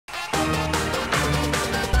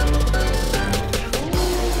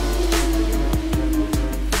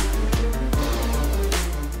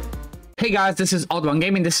Hey guys, this is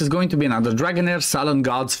OddOneGaming. This is going to be another Dragonheir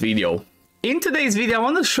SilentGods video. In today's video, I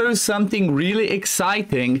want to show you something really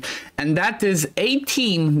exciting, and that is a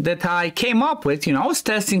team that I came up with. I was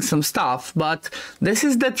testing some stuff, but this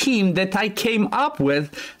is the team that I came up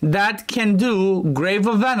with that can do Grave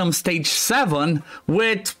of Venom Stage 7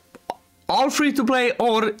 with all free to play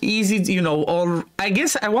or easy, or I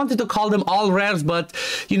guess I wanted to call them all rares, but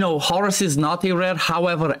Horus is not a rare.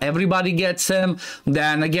 However, everybody gets him.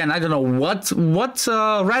 Then again, I don't know what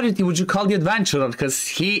rarity would you call the adventurer, because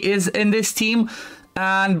he is in this team.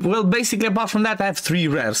 And well, basically apart from that, I have 3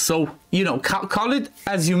 rares. So call it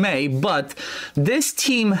as you may, but this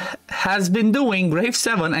team has been doing Grave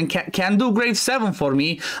 7 and can do Grave 7 for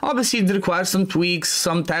me. Obviously it requires some tweaks,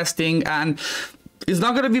 some testing, and it's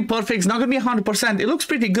not going to be perfect. It's not going to be 100%. It looks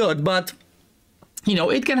pretty good, but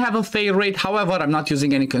it can have a fail rate. However, I'm not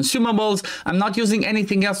using any consumables. I'm not using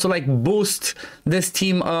anything else to like boost this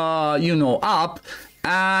team, up.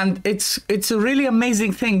 And it's a really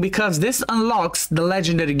amazing thing because this unlocks the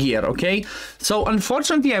legendary gear. Okay, so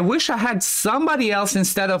unfortunately I wish I had somebody else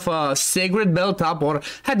instead of Sigrid built up, or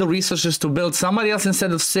had the resources to build somebody else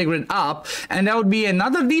instead of Sigrid up, and that would be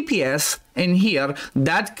another DPS in here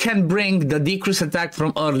that can bring the decreased attack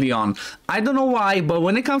from early on. I don't know why, but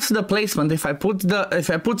when it comes to the placement, if I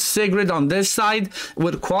put Sigrid on this side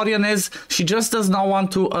where Quarian is, she just does not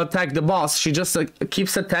want to attack the boss. She just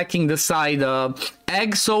keeps attacking the side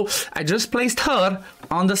egg. So I just placed her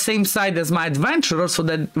on the same side as my adventurer so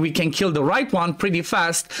that we can kill the right one pretty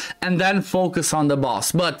fast and then focus on the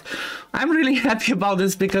boss. But I'm really happy about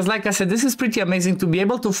this because, like I said, this is pretty amazing to be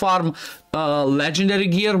able to farm legendary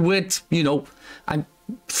gear with,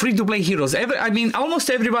 free-to-play heroes. Almost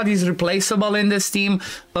everybody is replaceable in this team,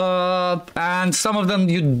 and some of them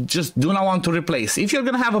you just do not want to replace. If you're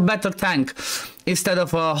gonna have a better tank instead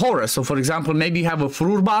of Horus, so for example, maybe you have a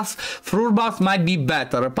Frurbath might be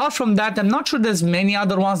better. Apart from that, I'm not sure there's many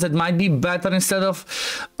other ones that might be better instead of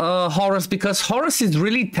Horus, because Horus is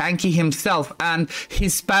really tanky himself, and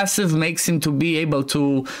his passive makes him to be able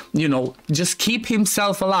to, just keep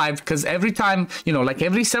himself alive, because every time, like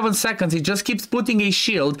every 7 seconds, he just keeps putting a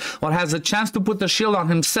shield, or has a chance to put a shield on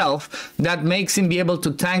himself that makes him be able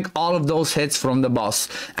to tank all of those hits from the boss.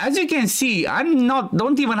 As you can see,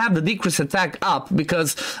 don't even have the decreased attack up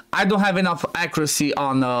because I don't have enough accuracy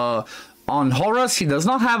on Horus. He does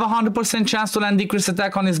not have 100% chance to land decreased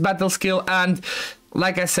attack on his battle skill, and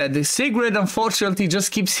like I said, the Sigrid unfortunately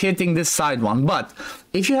just keeps hitting this side one. But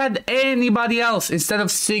if you had anybody else instead of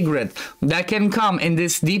Sigrid that can come in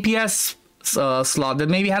this DPS slot that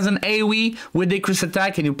maybe has an AoE with decreased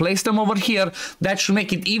attack, and you place them over here, that should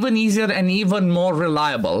make it even easier and even more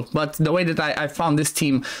reliable. But the way that I found this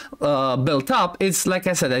team built up is, like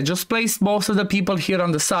I said, I just placed most of the people here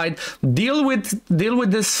on the side, deal with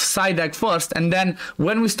this side deck first, and then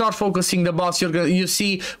when we start focusing the boss, you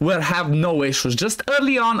see we'll have no issues. Just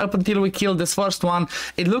early on, up until we kill this first one,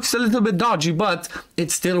 it looks a little bit dodgy, but it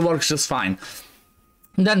still works just fine.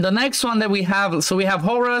 Then the next one that we have, so we have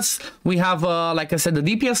Horus, we have, like I said, the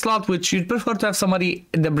DPS slot, which you'd prefer to have somebody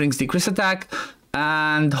that brings decreased attack,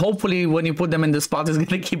 and hopefully when you put them in the spot, it's going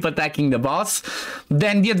to keep attacking the boss.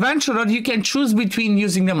 Then the adventurer, you can choose between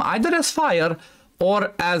using them either as fire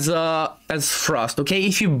or as frost. Okay,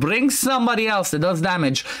 if you bring somebody else that does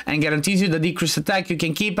damage and guarantees you the decreased attack, you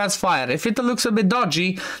can keep as fire. If it looks a bit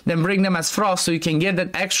dodgy, then bring them as frost so you can get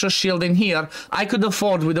that extra shield in here. I could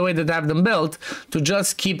afford, with the way that I have them built, to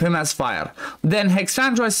just keep him as fire. Then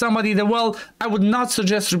Hexandra is somebody that, well, I would not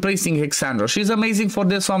suggest replacing Hexandra. She's amazing for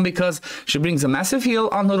this one because she brings a massive heal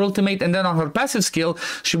on her ultimate, and then on her passive skill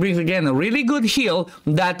she brings again a really good heal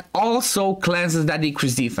that also cleanses that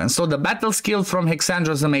decreased defense. So the battle skill from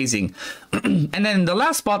Hexandra is amazing. And then in the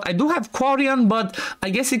last spot, I do have Quarian, but I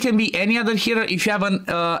guess it can be any other hero. If you have an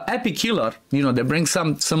epic healer, that brings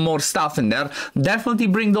some more stuff in there, definitely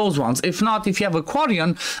bring those ones. If not, if you have a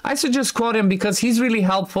Quarian, I suggest Quarian because he's really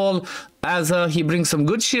helpful, as he brings some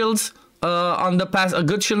good shields on the pass, a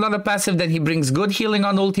good shield on the passive. Then he brings good healing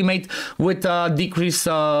on the ultimate with increased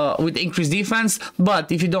defense.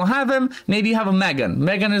 But if you don't have him, maybe you have a Megan.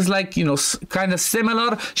 Megan is like, kind of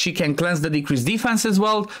similar. She can cleanse the decreased defense as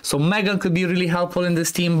well, so Megan could be really helpful in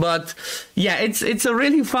this team. But yeah, it's a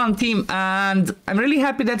really fun team, and I'm really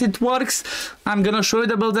happy that it works. I'm gonna show you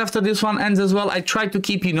the build after this one ends as well. I try to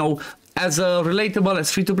keep as relatable,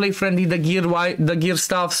 as free-to-play friendly, the gear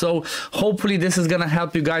stuff. So hopefully this is gonna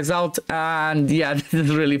help you guys out, and yeah, this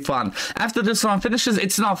is really fun. After this one finishes,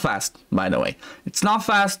 it's not fast, by the way. It's not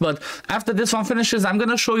fast, but after this one finishes, I'm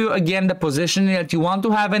gonna show you again the position that you want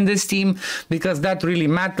to have in this team, because that really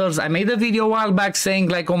matters. I made a video a while back saying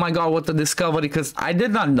like, oh my god, what a discovery, because I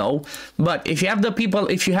did not know. But if you have the people,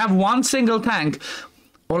 if you have one single tank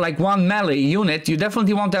or like one melee unit, you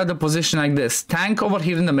definitely want to have the position like this. Tank over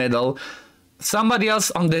here in the middle, somebody else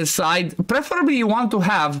on this side. Preferably you want to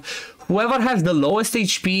have whoever has the lowest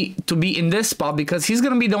HP to be in this spot, because he's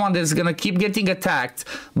going to be the one that's going to keep getting attacked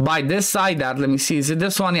by this side there. Let me see, is it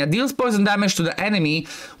this one? Yeah, deals poison damage to the enemy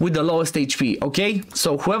with the lowest HP, okay?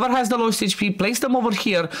 So whoever has the lowest HP, place them over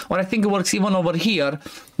here, or I think it works even over here,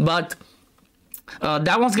 but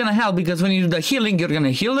that one's gonna help, because when you do the healing, you're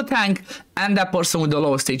gonna heal the tank and that person with the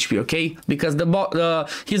lowest HP, okay? Because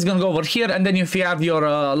he's gonna go over here, and then if you have your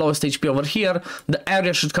lowest HP over here, the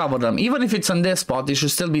area should cover them. Even if it's on this spot, it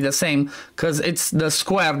should still be the same, because it's the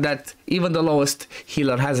square that even the lowest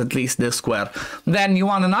healer has at least this square. Then you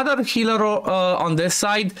want another healer on this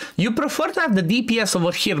side. You prefer to have the DPS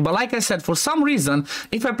over here, but like I said, for some reason,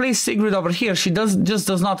 if I place Sigrid over here, she just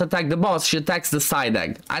does not attack the boss, she attacks the side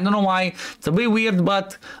egg. I don't know why, it's a bit weird,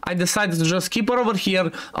 but I decided to just keep her over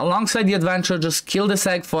here alongside the adventure, just kill this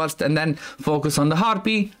egg first and then focus on the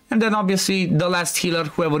harpy, and then obviously the last healer,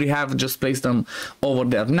 whoever you have, just place them over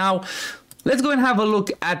there. Now let's go and have a look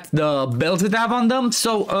at the builds that I have on them.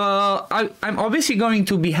 So I'm obviously going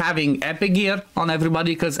to be having epic gear on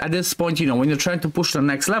everybody, because at this point, you know, when you're trying to push to the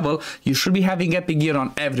next level, you should be having epic gear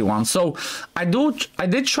on everyone. So I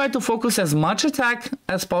did try to focus as much attack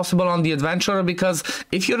as possible on the adventurer, because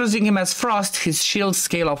if you're using him as frost, his shields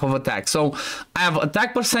scale off of attack. So I have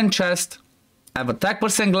attack percent chest, I have attack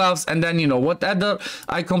percent gloves, and then, you know, whatever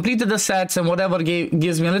I completed the sets, and whatever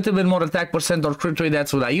gives me a little bit more attack percent or crit rate,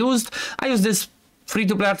 that's what I used. I used this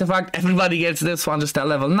free-to-play artifact. Everybody gets this one just at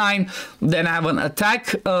level 9. Then I have an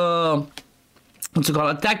attack what's it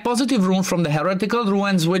called, attack positive rune from the heretical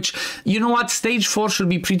ruins, which, you know what, stage 4 should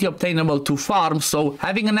be pretty obtainable to farm. So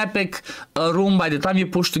having an epic rune by the time you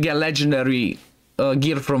push to get legendary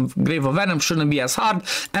gear from Grave of Venom shouldn't be as hard.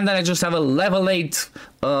 And then I just have a level 8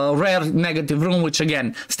 rare negative rune, which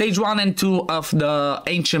again, stage 1 and 2 of the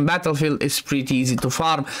ancient battlefield is pretty easy to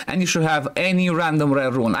farm, and you should have any random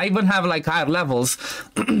rare rune. I even have like higher levels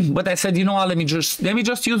but I said, you know what, let me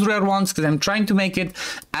just use rare ones, because I'm trying to make it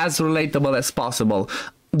as relatable as possible.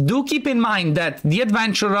 Do keep in mind that the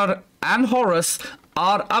adventurer and Horus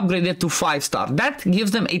are upgraded to 5-star. That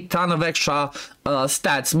gives them a ton of extra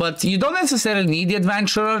stats, but you don't necessarily need the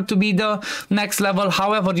adventurer to be the next level.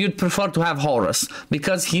 However, you'd prefer to have Horus,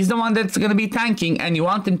 because he's the one that's going to be tanking, and you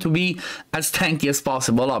want him to be as tanky as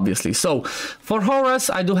possible, obviously. So for Horus,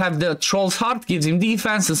 I do have the Troll's Heart, gives him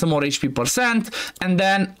defense and some more HP percent, and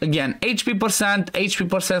then again HP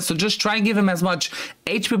percent. So just try and give him as much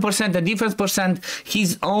HP percent and defense percent.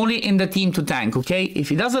 He's only in the team to tank, okay? If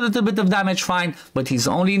he does a little bit of damage, fine, but he's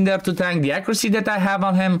only in there to tank. The accuracy that I have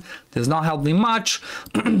on him does not help me much.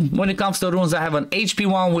 When it comes to runes, I have an HP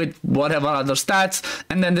one with whatever other stats,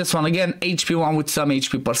 and then this one again, HP one with some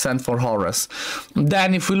HP percent for Horus.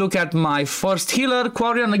 Then if we look at my first healer,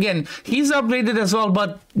 Quarion, again, he's upgraded as well,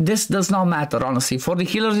 but this does not matter, honestly. For the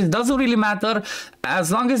healers, it doesn't really matter.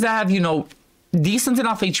 As long as they have, you know, decent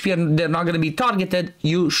enough HP and they're not going to be targeted,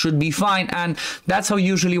 you should be fine. And that's how you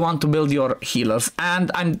usually want to build your healers. And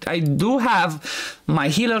I do have my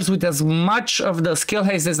healers with as much of the skill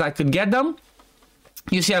haste as I could get them.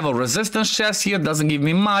 You see I have a resistance chest here, doesn't give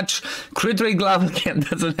me much. Crit rate glove, again,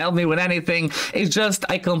 doesn't help me with anything. It's just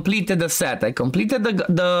I completed the set. I completed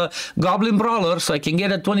the Goblin Brawler, so I can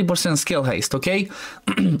get a 20% skill haste, okay?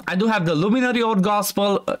 I do have the Luminary Ore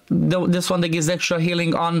Gospel, this one that gives extra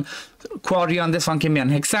healing on Quarion. This one can be on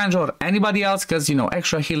Hexandra or anybody else, because, you know,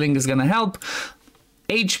 extra healing is gonna help.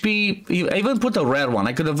 HP, I even put a rare one.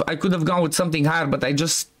 I could have gone with something higher, but I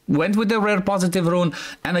just went with a rare positive rune,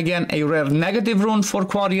 and again a rare negative rune for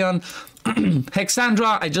Quarion.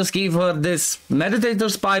 Hexandra, I just gave her this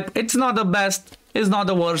Meditator's Pipe. It's not the best, it's not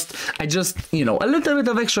the worst. I just, you know, a little bit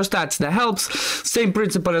of extra stats that helps. Same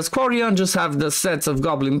principle as Quarion, just have the sets of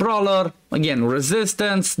Goblin Brawler, again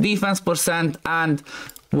resistance, defense percent, and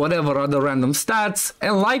whatever other random stats.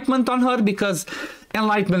 Enlightenment on her, because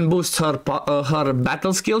Enlightenment boosts her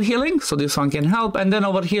battle skill healing, so this one can help. And then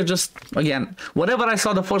over here, just again, whatever I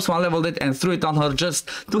saw the first one, leveled it and threw it on her just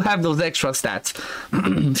to have those extra stats.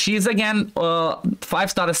 She's again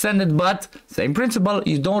 5-star ascended, but same principle,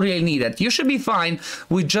 you don't really need it. You should be fine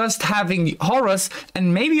with just having Horus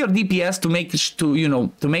and maybe your DPS to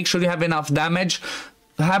make sure you have enough damage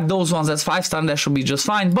have those ones as 5-star, that should be just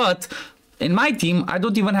fine. But in my team, I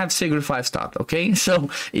don't even have Sigrid 5-star, okay? So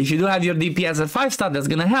if you do have your DPS at 5-star, that's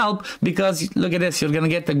gonna help, because look at this, you're gonna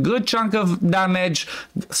get a good chunk of damage,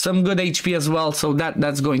 some good HP as well, so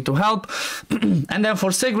that's going to help. And then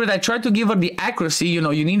for Sigrid, I tried to give her the accuracy. You know,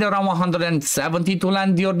 you need around 170 to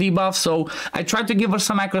land your debuff, so I tried to give her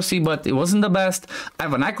some accuracy, but it wasn't the best. I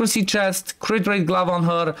have an accuracy chest, crit rate glove on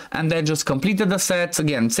her, and then just completed the sets.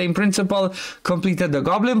 Again, same principle, completed the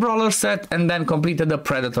Goblin Brawler set, and then completed the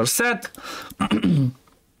Predator set.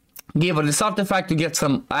 Give her this artifact to get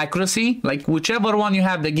some accuracy, like whichever one you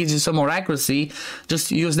have that gives you some more accuracy,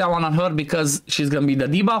 just use that one on her, because she's gonna be the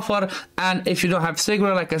debuffer. And if you don't have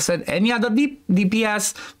Sigrid, like I said, any other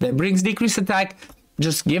DPS that brings decreased attack,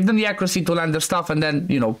 just give them the accuracy to land their stuff, and then,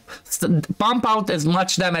 you know, pump out as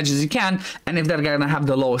much damage as you can. And if they're gonna have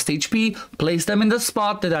the lowest HP, place them in the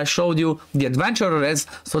spot that I showed you the adventurer is,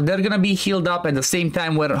 so they're gonna be healed up at the same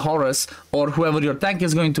time where Horus or whoever your tank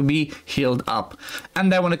is going to be healed up.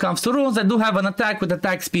 And then when it comes to runes, I do have an attack with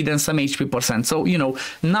attack speed and some HP %. So, you know,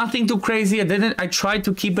 nothing too crazy. I tried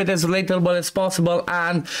to keep it as relatable as possible,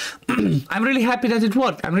 and I'm really happy that it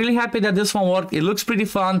worked. I'm really happy that this one worked. It looks pretty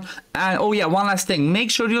fun. And oh yeah, one last thing, make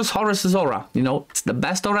sure you use Horus's aura. You know, it's the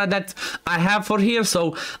best aura that I have for here,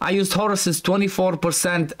 so I used Horus's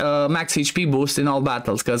 24% max HP boost in all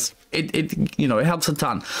battles, because it you know, it helps a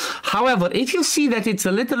ton. However, if you see that it's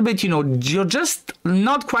a little bit, you know, you're just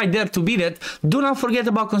not quite there to beat it, do not forget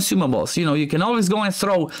about consumables. You know, you can always go and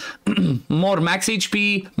throw more max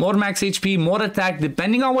HP, more attack,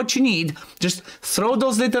 depending on what you need. Just throw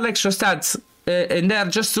those little extra stats in there,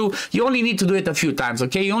 just to, you only need to do it a few times,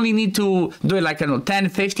 okay? You only need to do it like, I don't know, 10,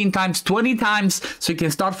 15 times, 20 times, so you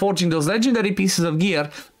can start forging those legendary pieces of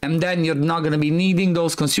gear, and then you're not going to be needing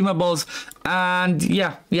those consumables. And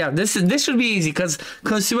yeah, this should be easy, because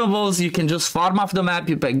consumables you can just farm off the map,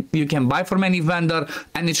 you can buy from any vendor,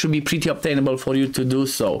 and it should be pretty obtainable for you to do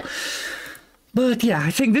so. But yeah,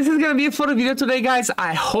 I think this is gonna be it for the video today, guys.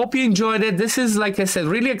 I hope you enjoyed it. This is, like I said,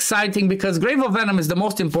 really exciting, because Grave of Venom is the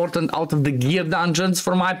most important out of the gear dungeons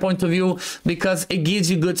from my point of view, because it gives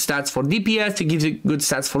you good stats for DPS, it gives you good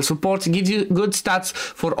stats for support, it gives you good stats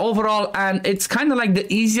for overall, and it's kind of like the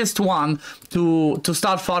easiest one to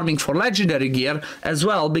start farming for legendary gear as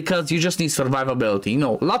well, because you just need survivability. You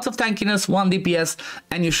know, lots of tankiness, 1 DPS,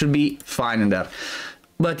 and you should be fine in there.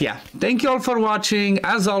 But yeah, thank you all for watching.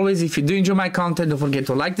 As always, if you do enjoy my content, don't forget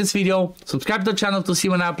to like this video, subscribe to the channel to see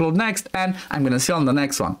when I upload next, and I'm gonna see you on the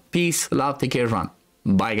next one. Peace, love, take care, everyone.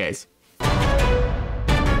 Bye, guys.